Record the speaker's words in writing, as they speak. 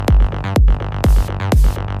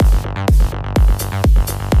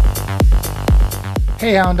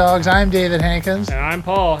Hey Hound Dogs, I'm David Hankins. And I'm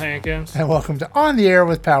Paul Hankins. And welcome to On the Air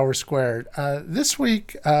with Power Squared. This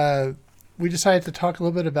week, we decided to talk a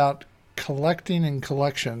little bit about collecting and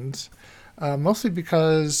collections, mostly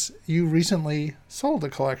because you recently sold a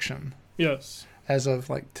collection. Yes. As of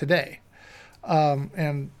like today.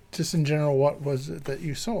 And just in general, what was it that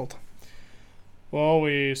you sold? Well,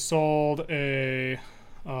 we sold a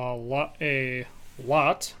lot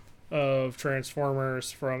of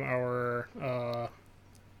Transformers from our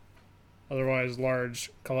otherwise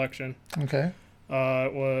large collection. Okay.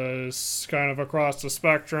 It was kind of across the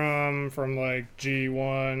spectrum from like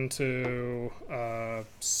G1 to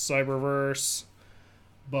Cyberverse,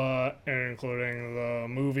 but including the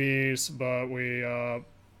movies. But we a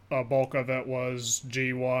bulk of it was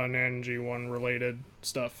G1 and G1 related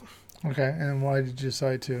stuff. Okay, and why did you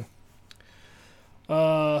decide to?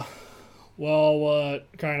 Well, what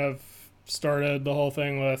kind of started the whole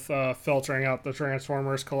thing with filtering out the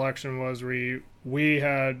Transformers collection was we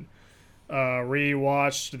had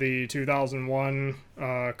rewatched the 2001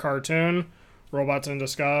 cartoon Robots in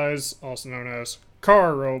Disguise, also known as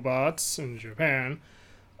Car Robots in Japan,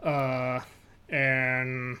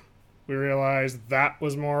 and we realized that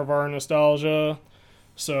was more of our nostalgia,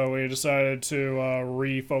 so we decided to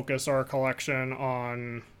refocus our collection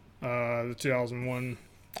on the 2001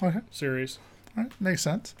 series. All right, makes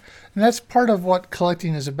sense. And that's part of what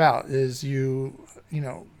collecting is about, is you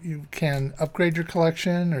can upgrade your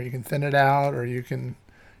collection, or you can thin it out, or you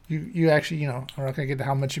actually, I'm not going to get to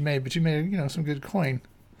how much you made, but you made, some good coin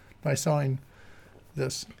by selling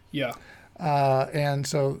this. Yeah. And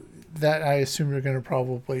so that I assume you're going to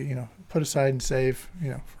probably, put aside and save,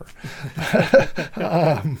 for,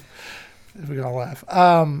 we're going to laugh.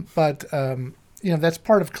 But that's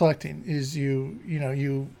part of collecting is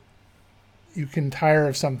you can tire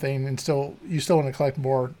of something and you still want to collect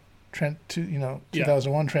more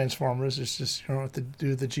 2001 Transformers. It's just you don't have to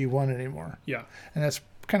do the G1 anymore. Yeah. And that's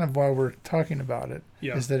kind of why we're talking about it.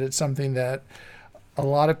 Yeah. Is that it's something that a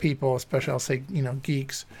lot of people, especially I'll say,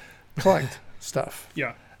 geeks, collect stuff.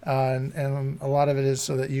 Yeah. And a lot of it is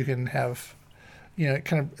so that you can have,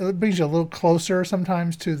 it brings you a little closer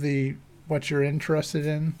sometimes to what you're interested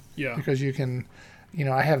in. Yeah. Because you can,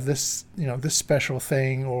 I have this, this special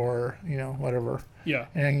thing or, whatever. Yeah.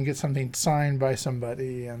 And I can get something signed by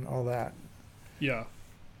somebody and all that. Yeah.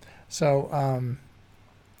 So,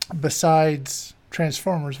 besides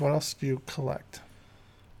Transformers, what else do you collect?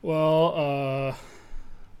 Well,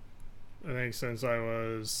 I think since I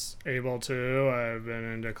was able to, I've been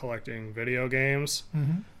into collecting video games.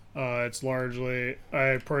 Mm-hmm. It's largely,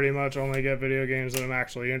 I pretty much only get video games that I'm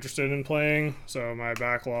actually interested in playing, so my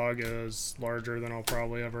backlog is larger than I'll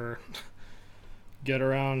probably ever get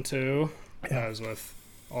around to, as with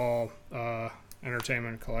all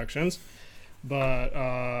entertainment collections. But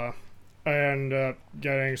I end up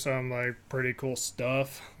getting some like pretty cool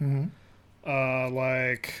stuff. Mm-hmm.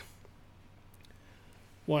 Like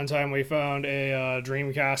one time we found a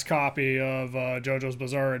Dreamcast copy of JoJo's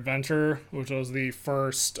Bizarre Adventure, which was the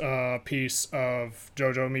first piece of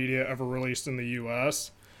JoJo media ever released in the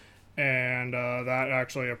U.S., and that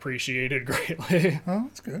actually appreciated greatly. Oh,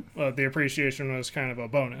 that's good. The appreciation was kind of a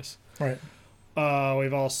bonus. Right.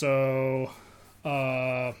 We've also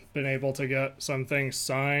been able to get some things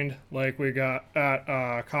signed, like we got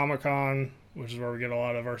at Comic-Con, which is where we get a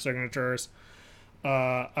lot of our signatures.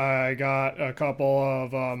 I got a couple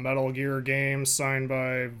of Metal Gear games signed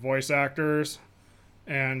by voice actors,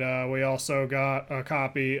 and we also got a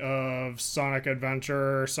copy of Sonic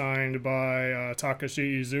Adventure signed by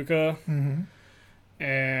Takashi Iizuka. Mm-hmm.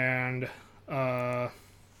 And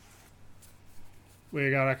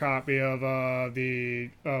we got a copy of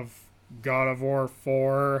God of War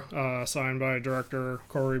 4 signed by director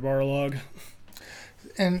Cory Barlog.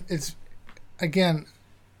 And it's, again,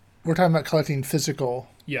 we're talking about collecting physical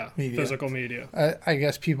media. Physical media. I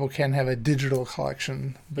guess people can have a digital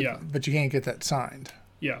collection, but you can't get that signed.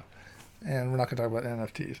 Yeah. And we're not going to talk about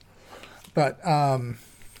NFTs. But one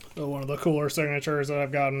of the cooler signatures that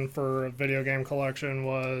I've gotten for a video game collection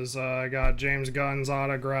was I got James Gunn's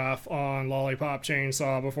autograph on Lollipop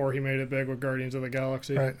Chainsaw before he made it big with Guardians of the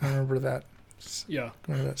Galaxy. Right, I remember that. Yeah.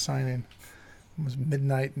 Going to that signing. It was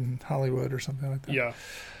midnight in Hollywood or something like that. Yeah.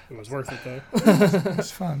 It was worth it, though. It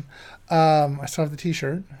was fun. I still have the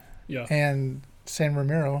T-shirt. Yeah. And San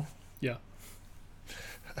Ramiro. Yeah.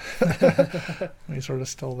 We sort of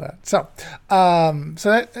stole that. So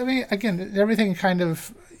that, I mean, again, everything kind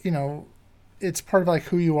of, it's part of like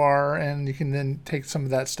who you are, and you can then take some of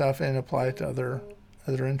that stuff and apply it to other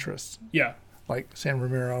interests. Yeah. Like San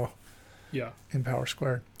Ramiro. Yeah. In Power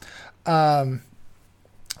Squared.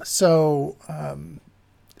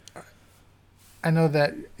 I know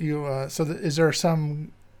that you. Is there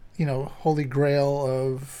some, holy grail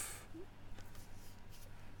of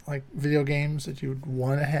like video games that you'd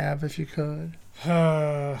want to have if you could?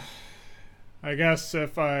 I guess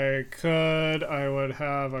if I could, I would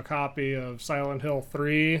have a copy of Silent Hill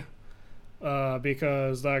 3,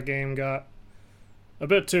 because that game got a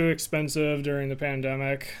bit too expensive during the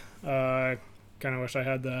pandemic. I kind of wish I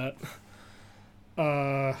had that.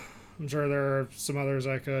 I'm sure there are some others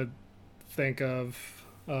I could think of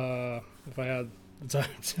if I had the time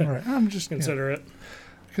to Right. I'm just consider it.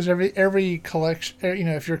 Because every collection,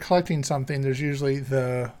 if you're collecting something, there's usually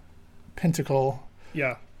the pinnacle,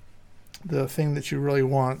 Yeah, the thing that you really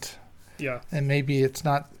want, yeah, and maybe it's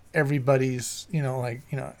not everybody's, we're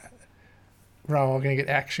all going to get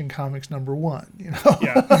Action Comics #1,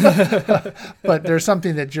 yeah, but there's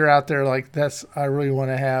something that you're out there like, I really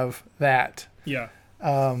want to have that. yeah.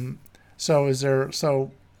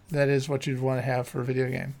 So that is what you'd want to have for a video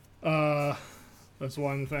game. That's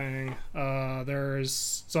one thing.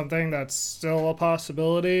 There's something that's still a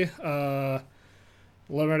possibility.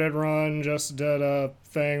 Limited Run just did a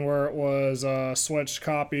thing where it was switched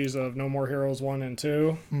copies of No More Heroes 1 and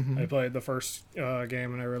 2. Mm-hmm. I played the first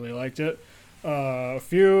game and I really liked it. A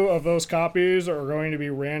few of those copies are going to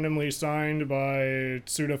be randomly signed by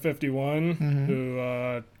Suda51, Mm-hmm.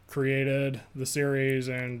 who created the series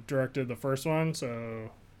and directed the first one,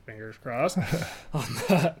 so fingers crossed on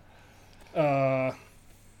that.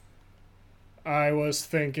 I was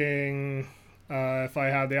thinking if I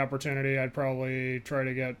had the opportunity, I'd probably try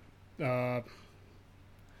to get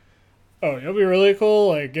it'd be really cool,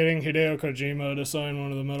 like getting Hideo Kojima to sign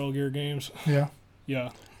one of the Metal Gear games. Yeah.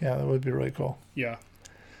 Yeah. Yeah, that would be really cool. Yeah.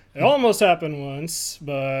 It almost happened once,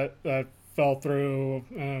 but that fell through,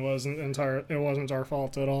 and it wasn't our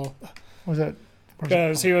fault at all. Was that?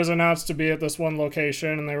 Because he was announced to be at this one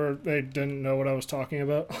location, and they didn't know what I was talking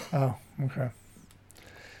about. Oh, okay.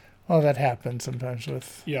 Well, that happens sometimes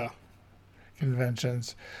with Yeah.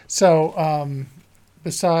 conventions. So,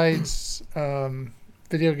 besides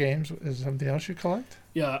video games, is there something else you collect?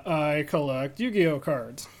 Yeah, I collect Yu-Gi-Oh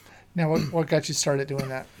cards. Now, what got you started doing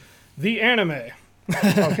that? The anime.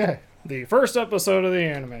 Okay. The first episode of the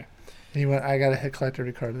anime. And you went, I got to hit collect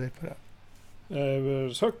every card that they put up. I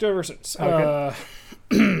was hooked ever since. Okay.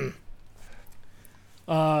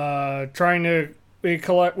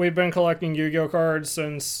 We've been collecting Yu-Gi-Oh cards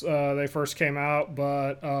since they first came out,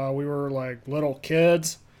 but we were like little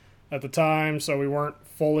kids at the time, so we weren't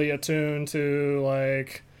fully attuned to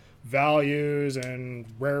like values and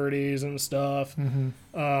rarities and stuff. Mm-hmm.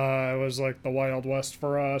 It was like the Wild West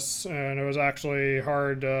for us, and it was actually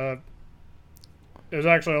it was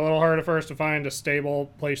actually a little hard at first to find a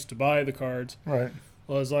stable place to buy the cards. Right. It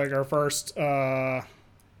was like our first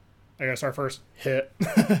hit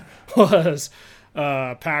was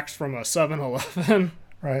packs from a 7-Eleven.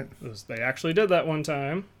 Right. They actually did that one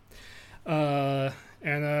time. And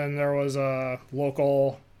then there was a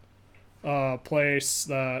local place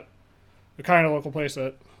the kind of local place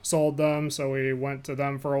that sold them, so we went to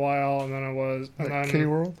them for a while, and then Kitty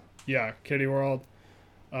World? Yeah, Kitty World,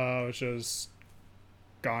 which is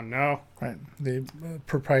gone now. Right. The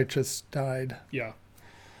proprietress died. Yeah.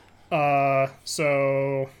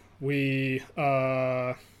 So we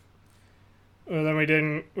then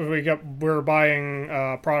we were buying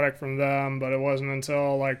product from them, but it wasn't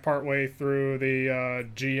until like partway through the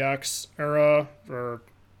GX era, or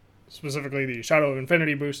specifically the Shadow of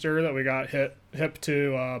Infinity booster, that we got hip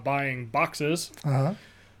to buying boxes. Uh-huh.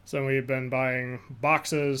 So we've been buying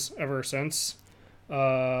boxes ever since.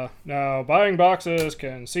 Now, buying boxes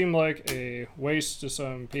can seem like a waste to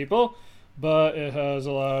some people, but it has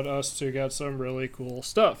allowed us to get some really cool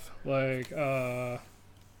stuff. Like,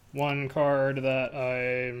 one card that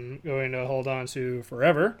I'm going to hold on to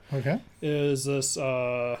forever Okay. is this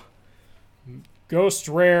Ghost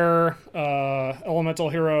Rare Elemental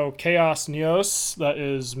Hero Chaos Neos that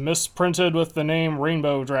is misprinted with the name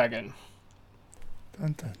Rainbow Dragon.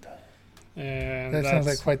 Dun, dun, dun. And That sounds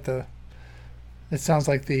like quite the... It sounds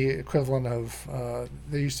like the equivalent of...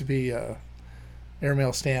 there used to be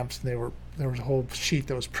airmail stamps, and there was a whole sheet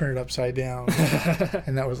that was printed upside down,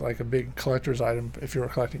 and that was like a big collector's item if you were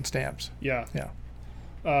collecting stamps. Yeah. Yeah.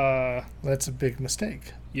 That's a big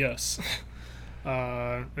mistake. Yes.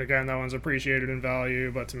 Again, that one's appreciated in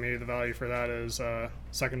value, but to me, the value for that is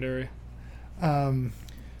secondary. Now,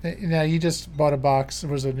 you just bought a box.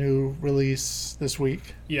 There was a new release this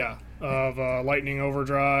week. Yeah, of Lightning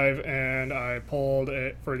Overdrive, and I pulled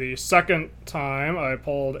it for the second time. I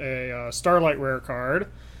pulled a Starlight Rare card,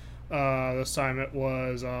 This time it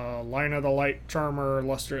was Line of the Light Charmer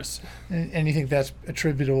Lustrous. And you think that's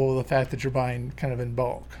attributable to the fact that you're buying kind of in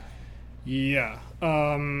bulk? Yeah.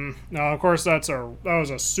 Now, of course, that was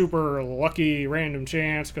a super lucky random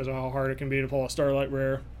chance because of how hard it can be to pull a Starlight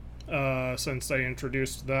Rare since they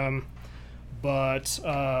introduced them. But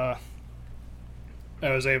I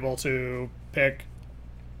was able to pick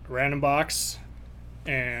a random box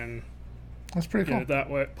and That's pretty get cool. it that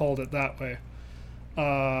way, pulled it that way.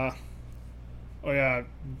 Oh yeah,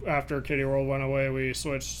 after Kitty World went away, we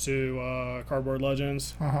switched to Cardboard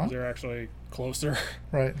Legends. Uh-huh. They're actually closer.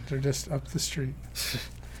 Right, they're just up the street.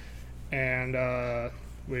 And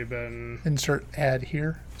we've been Insert ad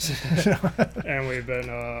here. and we've been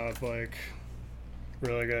like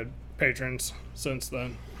really good patrons since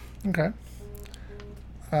then. Okay.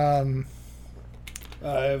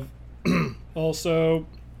 I've also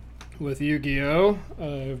with Yu-Gi-Oh!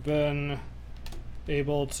 I've been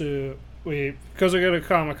able to because we go to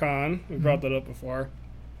Comic-Con. We brought that up before.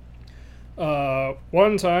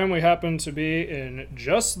 One time we happened to be in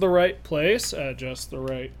just the right place at just the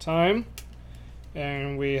right time,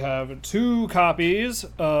 and we have 2 copies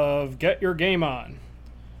of Get Your Game On.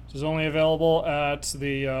 This is only available at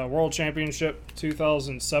the World Championship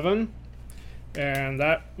 2007, and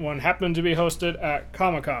that one happened to be hosted at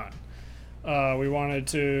Comic-Con. We wanted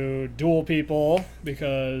to duel people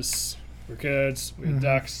because we're kids, we have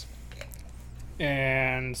decks.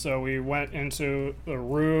 And so we went into the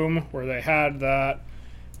room where they had that,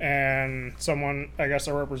 and someone, I guess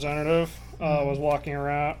a representative, was walking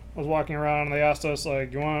around, and they asked us,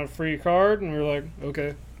 like, you want a free card? And we were like,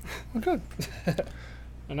 okay. Well, good.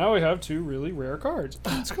 And now we have 2 really rare cards.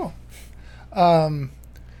 That's cool. And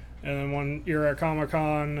then one year at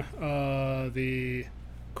Comic-Con, the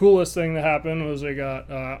coolest thing that happened was we got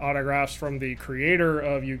autographs from the creator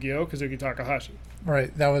of Yu-Gi-Oh!, Kazuki Takahashi.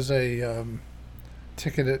 Right, that was a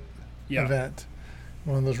ticketed Yeah. event.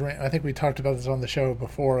 One of those. I think we talked about this on the show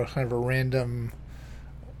before. Kind of a random.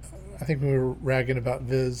 I think we were ragging about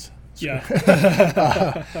Viz. Yeah.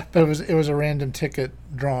 But it was a random ticket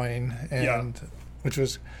drawing, and which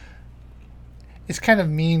was. It's kind of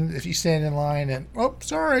mean if you stand in line and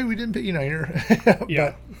sorry we didn't pick, you're.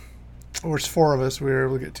 Yeah. But there was 4 of us. We were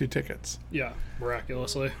able to get 2 tickets. Yeah,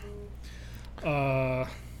 miraculously. Let's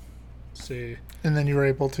see. And then you were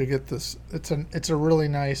able to get this. It's a really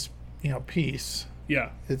nice piece. Yeah.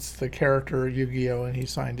 It's the character Yu-Gi-Oh! And he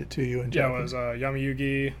signed it to you in Yeah, Japanese. it was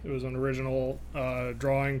Yamayugi. It was an original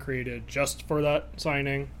drawing created just for that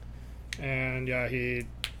signing. And yeah, he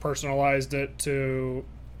personalized it to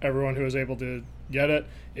everyone who was able to get it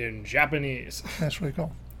in Japanese. That's really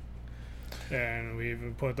cool. And we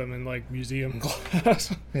even put them in like museum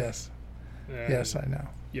glass. Yes. And, Yes, I know.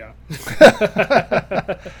 Yeah.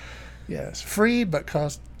 Yes, free but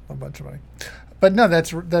cost a bunch of money. But no,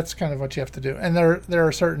 that's kind of what you have to do. And there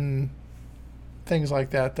are certain things like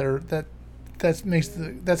that.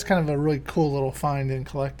 That's kind of a really cool little find in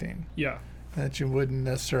collecting Yeah. that you wouldn't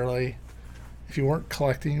necessarily, if you weren't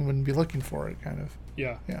collecting, you wouldn't be looking for it. Kind of.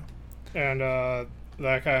 Yeah. Yeah. And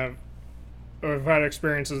that kind of, we've had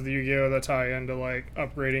experiences with Yu-Gi-Oh! That tie into like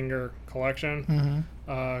upgrading your collection. Mm-hmm.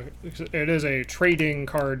 It is a trading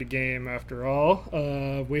card game after all.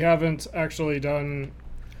 We haven't actually done.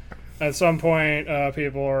 At some point,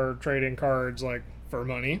 people are trading cards like for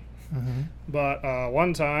money. Mm-hmm. But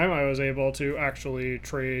one time, I was able to actually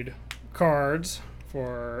trade cards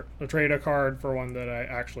trade a card for one that I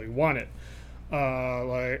actually wanted,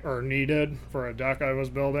 or needed for a deck I was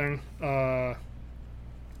building.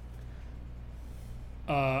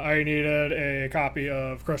 I needed a copy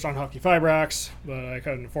of Crosstown Hockey Fibrax, but I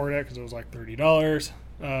couldn't afford it because it was like $30.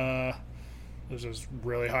 It was just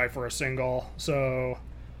really high for a single. So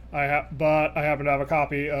but I happened to have a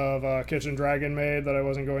copy of Kitchen Dragon Maid that I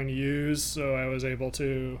wasn't going to use, so I was able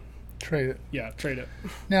to Trade it. trade it.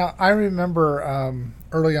 Now, I remember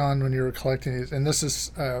early on when you were collecting these, and this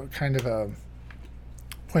is kind of a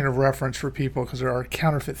point of reference for people because there are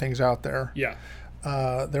counterfeit things out there. Yeah.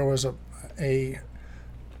 There was I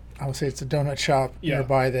would say it's a donut shop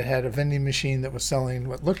nearby that had a vending machine that was selling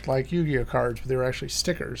what looked like Yu-Gi-Oh cards, but they were actually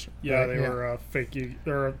stickers. Yeah, right? they were fake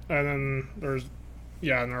Yu-Gi-Oh! And then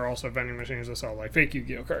and there are also vending machines that sell like fake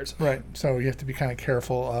Yu-Gi-Oh cards. Right. So you have to be kind of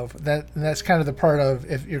careful of that. And that's kind of the part of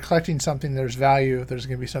if you're collecting something, there's value. There's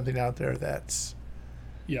going to be something out there that's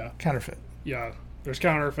counterfeit. Yeah. There's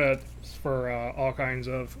counterfeits for all kinds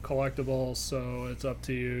of collectibles, so it's up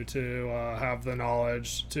to you to have the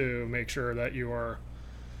knowledge to make sure that you are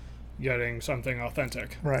getting something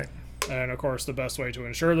authentic. Right. And of course, the best way to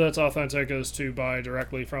ensure that it's authentic is to buy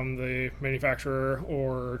directly from the manufacturer,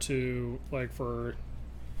 or to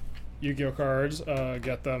Yu-Gi-Oh cards,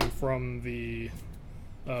 get them from the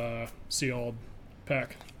sealed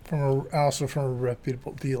pack. Also from a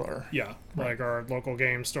reputable dealer. Yeah, Right. like our local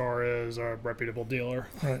game store is a reputable dealer.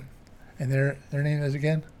 Right. And their name is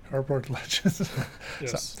again Cardboard Legends.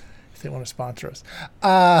 Yes. If they want to sponsor us.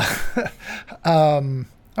 All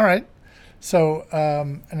right. So,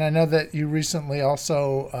 and I know that you recently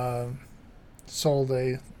also sold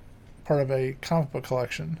a part of a comic book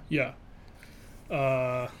collection. Yeah.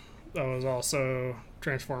 That was also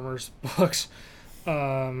Transformers books.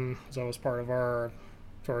 So it was part of our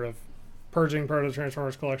sort of purging part of the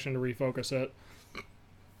Transformers collection to refocus it.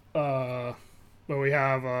 But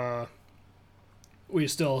we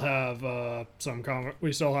still have some comic.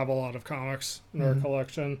 We still have a lot of comics in our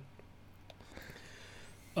collection.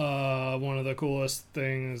 One of the coolest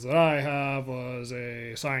things that I have was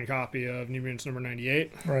a signed copy of New Mutants number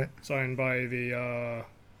 98, Right. signed by the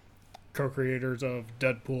co-creators of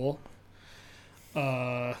Deadpool.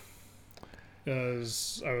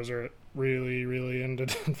 Because I was really, really into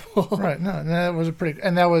Deadpool. Right. No, and that was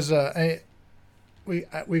and that was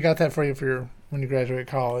we got that for you when you graduate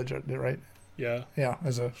college, right? Yeah. Yeah,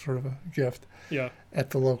 as a sort of a gift Yeah.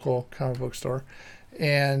 at the local comic book store,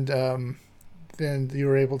 and then you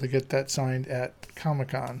were able to get that signed at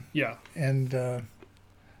Comic-Con, Yeah. and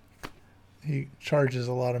he charges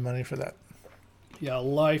a lot of money for that. Yeah.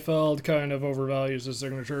 Liefeld kind of overvalues his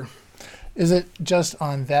signature. Is it just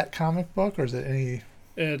on that comic book, or is it any?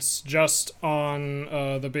 It's just on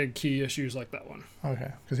the big key issues like that one.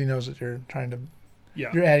 Okay, because he knows that you're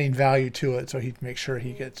Yeah. you're adding value to it, so he makes sure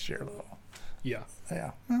he gets your little. Yeah.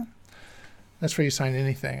 Yeah, well, that's where you sign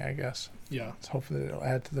anything, I guess. Yeah. So hopefully it'll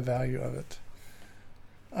add to the value of it.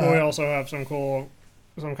 But we also have some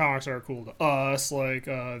comics that are cool to us, like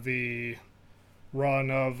the run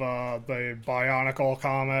of the Bionicle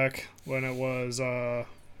comic when it was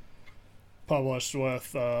published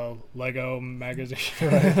with Lego magazine.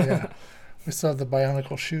 Right, yeah. We still have the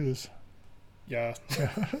Bionicle shoes. Yeah.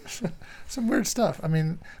 Some weird stuff. I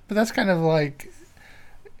mean, but that's kind of like,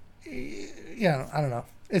 yeah, I don't know.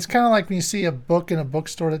 It's kind of like when you see a book in a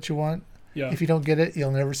bookstore that you want. Yeah. If you don't get it,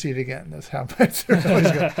 you'll never see it again. That's how they're always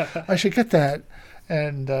go, I should get that.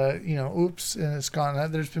 And, oops, and it's gone.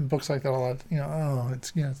 There's been books like that a lot. You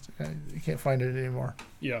can't find it anymore.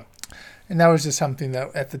 Yeah. And that was just something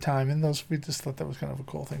that at the time, and we just thought that was kind of a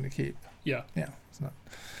cool thing to keep. Yeah. Yeah. It's not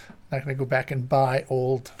going to go back and buy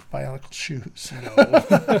old Bionicle shoes.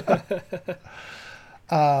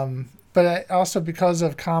 No. But also because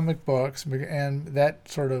of comic books and that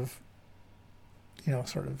sort of,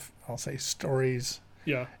 I'll say stories,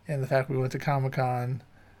 Yeah. and the fact we went to Comic-Con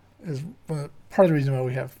is part of the reason why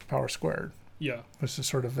we have Power Squared, Yeah. which is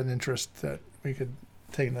sort of an interest that we could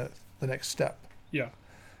take the next step. Yeah.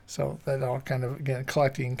 So that all kind of, again,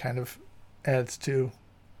 collecting kind of adds to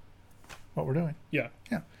what we're doing. Yeah.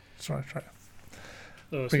 Yeah. Just want to try to.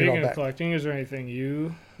 So Bring it all speaking of back. collecting, is there anything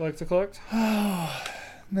you like to collect?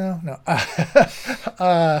 No.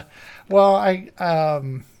 Well,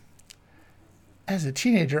 as a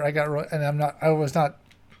teenager, I got into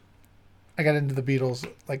the Beatles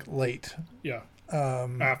like late. Yeah.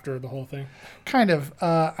 Um, After the whole thing. kind of.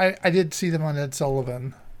 I did see them on Ed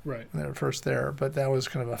Sullivan Right. when they were first there, but that was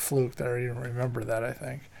kind of a fluke that I didn't remember that, I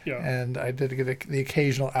think. Yeah. And I did get the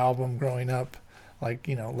occasional album growing up, like,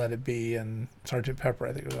 Let It Be and Sgt. Pepper,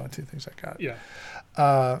 I think were the only two things I got. Yeah.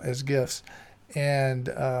 As gifts. And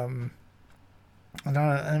I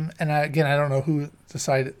don't know who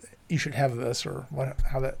decided you should have this or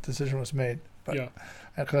how that decision was made, but Yeah.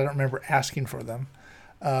 because I don't remember asking for them.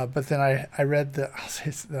 But then I read the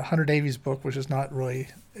Hunter Davies book, which is not really,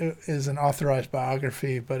 it is an authorized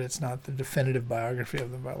biography, but it's not the definitive biography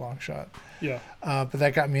of them by a long shot. Yeah. But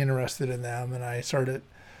that got me interested in them, and I started,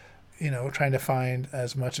 trying to find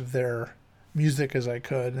as much of their music as I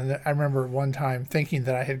could. And I remember one time thinking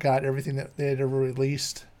that I had got everything that they had ever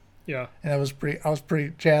released, Yeah. and I was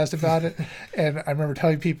pretty jazzed about it. And I remember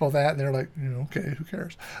telling people that, and they're like, okay, who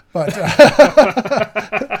cares? But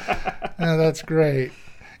no, that's great,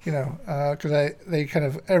 because they kind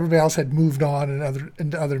of, everybody else had moved on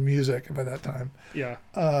into other music by that time. Yeah.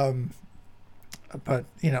 But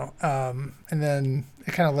and then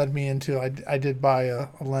it kind of led me into I did buy a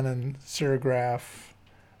Lennon serigraph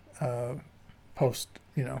post,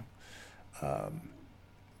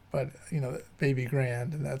 but Baby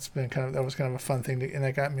Grand, and that was kind of a fun thing and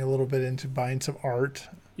that got me a little bit into buying some art.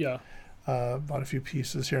 Yeah. Bought a few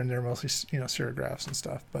pieces here and there, mostly serigraphs and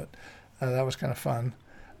stuff, but that was kind of fun.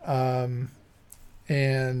 I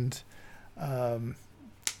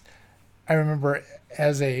remember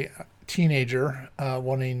as a teenager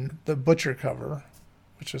wanting the Butcher cover,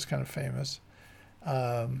 which was kind of famous.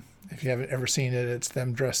 If you haven't ever seen it, it's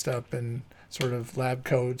them dressed up in sort of lab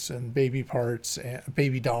coats and baby parts and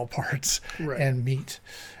baby doll parts Right. and meat.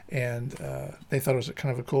 And they thought it was a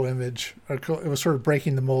kind of a cool image. It was sort of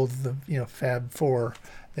breaking the mold of the Fab Four.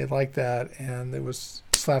 They liked that, and it was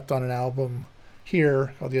slapped on an album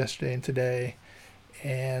here called Yesterday and Today.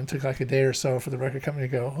 And it took like a day or so for the record company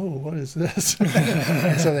to go, oh, what is this?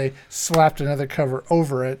 And so they slapped another cover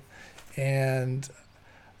over it. And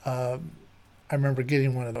I remember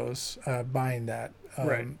getting one of those, buying that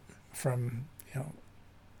Right. from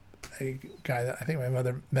a guy that I think my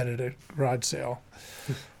mother met at a garage sale.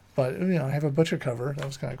 But I have a butcher cover. That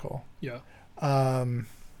was kind of cool. Yeah.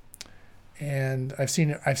 And I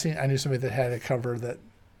knew somebody that had a cover that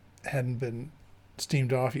hadn't been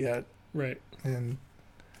steamed off yet, Right. and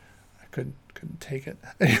I couldn't take it.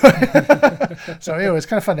 Anyway, so anyway, it's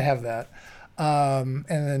kind of fun to have that. And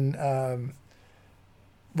then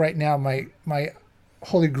right now, my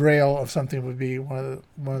holy grail of something would be one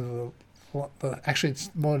of the actually it's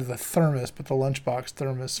more of the thermos, but the lunchbox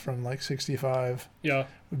thermos from like 65 Yeah.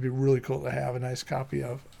 would be really cool to have a nice copy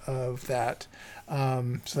of that.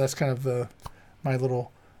 So that's kind of my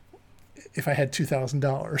little. If I had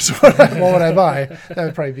 $2,000, what would I buy? That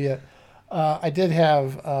would probably be it. I did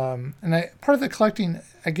have, part of the collecting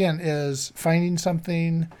again is finding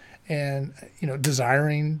something and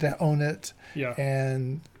desiring to own it Yeah.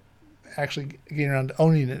 and actually getting around to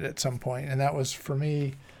owning it at some point. And that was for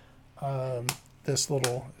me. This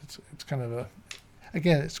little, it's kind of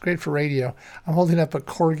again, it's great for radio. I'm holding up a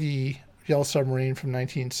Corgi Yellow Submarine from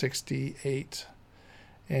 1968.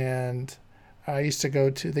 And I used to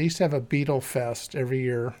they used to have a Beetle Fest every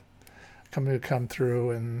year come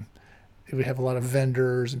through, and it would have a lot of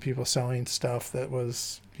vendors and people selling stuff that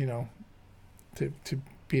was, to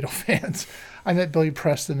Beetle fans. I met Billy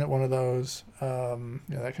Preston at one of those,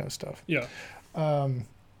 that kind of stuff. Yeah.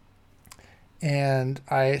 And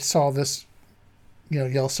I saw this,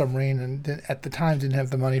 Yellow Submarine, and at the time didn't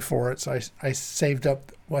have the money for it, so I saved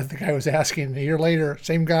up what the guy was asking. A year later,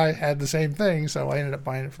 same guy had the same thing, so I ended up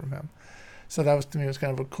buying it from him. So that was, to me, was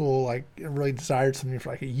kind of a cool, I really desired something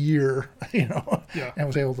for like a year, Yeah. and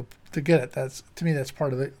was able to get it. To me, that's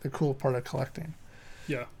part of the cool part of collecting.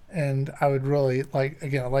 Yeah. And I would really I'd like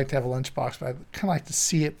to have a lunchbox, but I'd kind of like to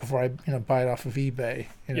see it before I, buy it off of eBay.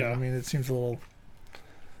 Yeah. I mean, it seems a little,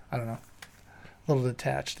 I don't know, a little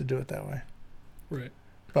detached to do it that way. Right.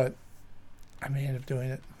 But I may end up doing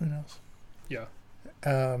it. Who knows? Yeah.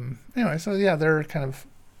 Anyway, so yeah, they're kind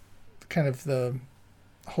of the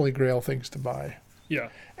holy grail things to buy. Yeah.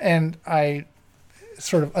 And I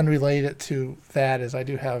sort of unrelated to that is I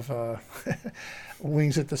do have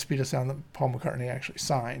Wings at the Speed of Sound that Paul McCartney actually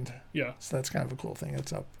signed. Yeah. So that's kind of a cool thing.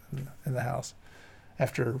 It's up in the house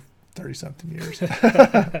after 30-something years.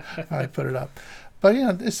 I put it up. But,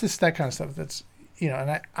 it's just that kind of stuff that's,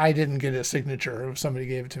 and I didn't get a signature. It was somebody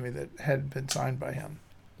gave it to me that had been signed by him.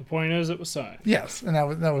 The point is, it was signed. Yes, and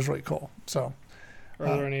that was really cool. So, Are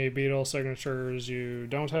there any Beatle signatures you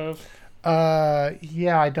don't have?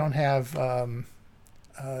 yeah, I don't have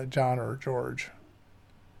John or George.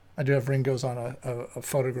 I do have Ringo's on a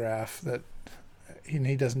photograph that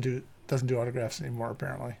he doesn't do autographs anymore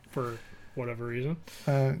apparently. For whatever reason.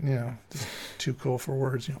 Just too cool for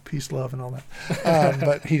words. Peace, love, and all that.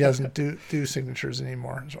 But he doesn't do signatures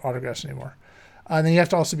anymore, autographs anymore. And then you have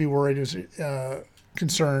to also be worried,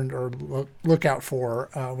 concerned, or look out for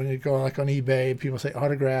when you go like on eBay. People say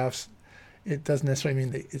autographs. It doesn't necessarily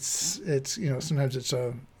mean that it's sometimes it's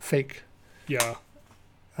a fake. Yeah.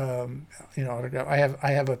 Autograph. I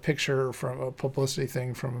have a picture from a publicity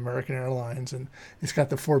thing from American Airlines, and it's got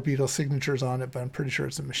the 4 Beatles signatures on it, but I'm pretty sure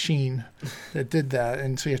it's a machine that did that,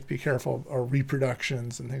 and so you have to be careful, or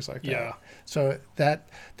reproductions and things like that. Yeah. So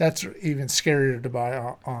that's even scarier to buy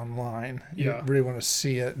online. You Yeah. really want to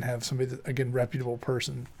see it and have somebody, again, reputable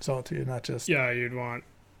person sell it to you, not just Yeah, you'd want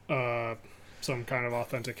some kind of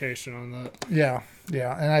authentication on that. Yeah.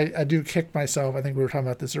 And I do kick myself. I think we were talking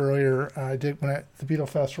about this earlier. I did at the Beetle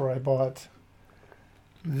Fest where I bought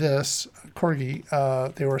this Corgi.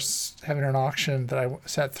 They were having an auction that I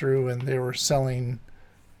sat through, and they were selling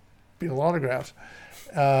Beatle autographs.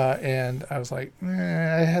 And I was like, I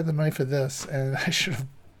had the money for this, and I should have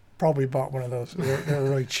probably bought one of those. They were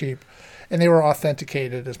really cheap. And they were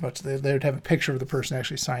authenticated as much. They would have a picture of the person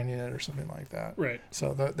actually signing it or something like that. Right.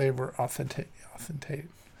 So they were authenticated.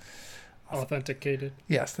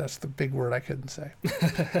 Yes, that's the big word I couldn't say.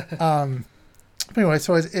 Anyway,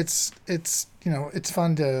 so it's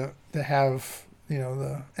fun to have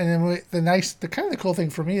and then the kind of the cool thing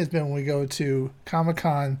for me has been when we go to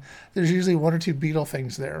Comic-Con, there's usually 1 or 2 Beatle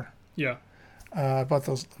things there. Yeah. I bought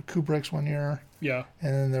those Kubricks one year, Yeah.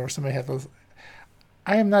 and then there was somebody had those.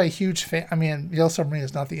 I am not a huge fan. I mean, Yellow Submarine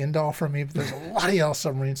is not the end all for me, but there's a lot of Yellow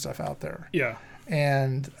Submarine stuff out there, Yeah.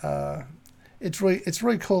 and it's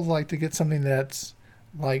really cool to get something that's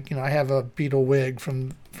like, I have a Beetle wig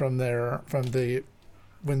from the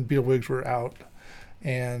when Beetle wigs were out,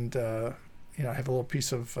 and I have a little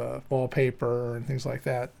piece of wallpaper and things like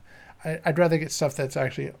that. I'd rather get stuff that's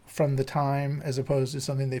actually from the time as opposed to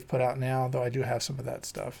something they've put out now, though I do have some of that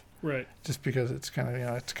stuff. Right. Just because it's kind of,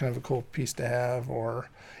 it's kind of a cool piece to have, or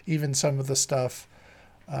even some of the stuff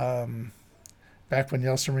back when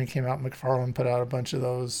Yellow Submarine came out, McFarlane put out a bunch of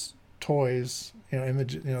those toys,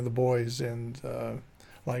 the boys, and the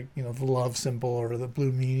love symbol or the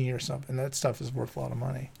blue meanie or something. That stuff is worth a lot of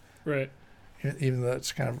money. Right. Even though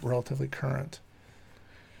it's kind of relatively current.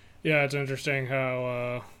 Yeah, it's interesting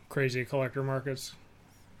how crazy collector markets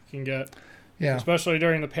can get. Yeah. Especially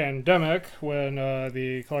during the pandemic, when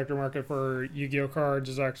the collector market for Yu-Gi-Oh cards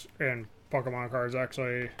and Pokemon cards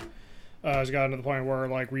actually has gotten to the point where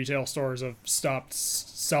retail stores have stopped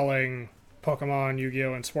selling Pokemon,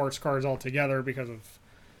 Yu-Gi-Oh, and sports cards altogether because of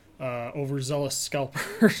overzealous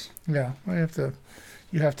scalpers. Yeah,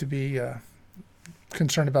 you have to be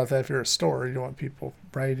concerned about that if you're a store. You don't want people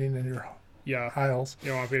rioting in your aisles. You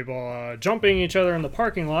don't want people jumping each other in the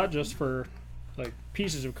parking lot just for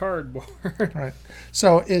pieces of cardboard. Right.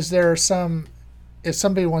 So if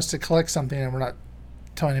somebody wants to collect something, and we're not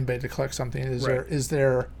telling anybody to collect something, is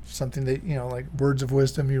there something that, words of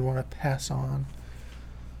wisdom you want to pass on?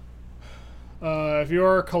 If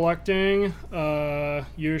you're collecting,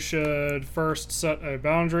 you should first set a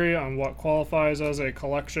boundary on what qualifies as a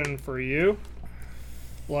collection for you.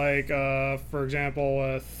 For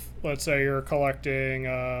example, let's say you're collecting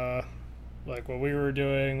what we were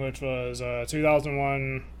doing, which was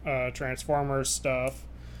 2001 Transformers stuff.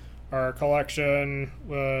 Our collection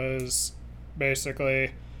was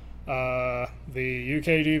basically the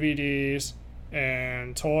UK DVDs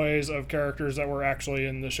and toys of characters that were actually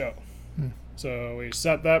in the show. So we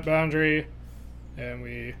set that boundary, and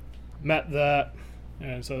we met that,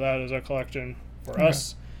 and so that is a collection for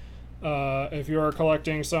us. If you are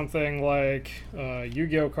collecting something like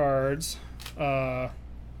Yu-Gi-Oh cards,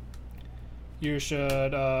 you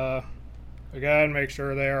should, again, make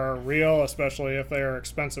sure they are real, especially if they are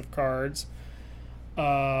expensive cards.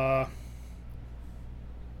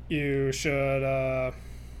 You should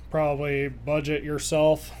probably budget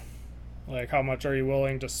yourself. How much are you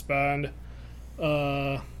willing to spend?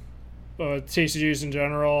 TCGs in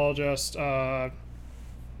general, just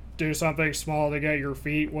do something small to get your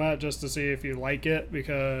feet wet, just to see if you like it,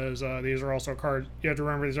 because these are also cards. You have to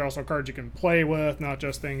remember, these are also cards you can play with, not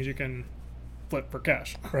just things you can flip for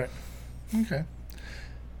cash. Right. Okay.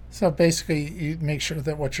 So basically, you make sure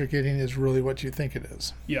that what you're getting is really what you think it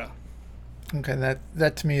is. Yeah. Okay.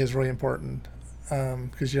 That to me is really important,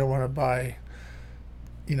 because you don't want to buy,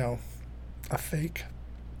 a fake.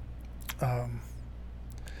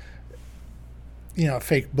 A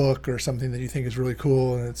fake book or something that you think is really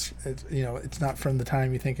cool, and it's not from the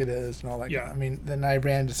time you think it is, and all that. Yeah. I mean, then I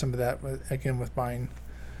ran into some of that with buying,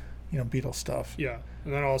 Beatles stuff. Yeah,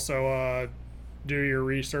 and then also do your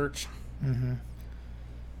research. Mm-hmm.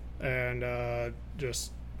 And Okay.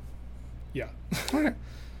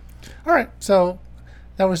 All right. So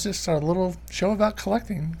that was just our little show about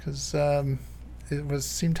collecting, because it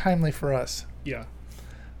seemed timely for us. Yeah.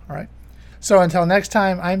 All right. So until next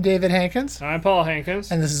time, I'm David Hankins. I'm Paul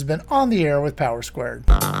Hankins. And this has been On the Air with Power Squared.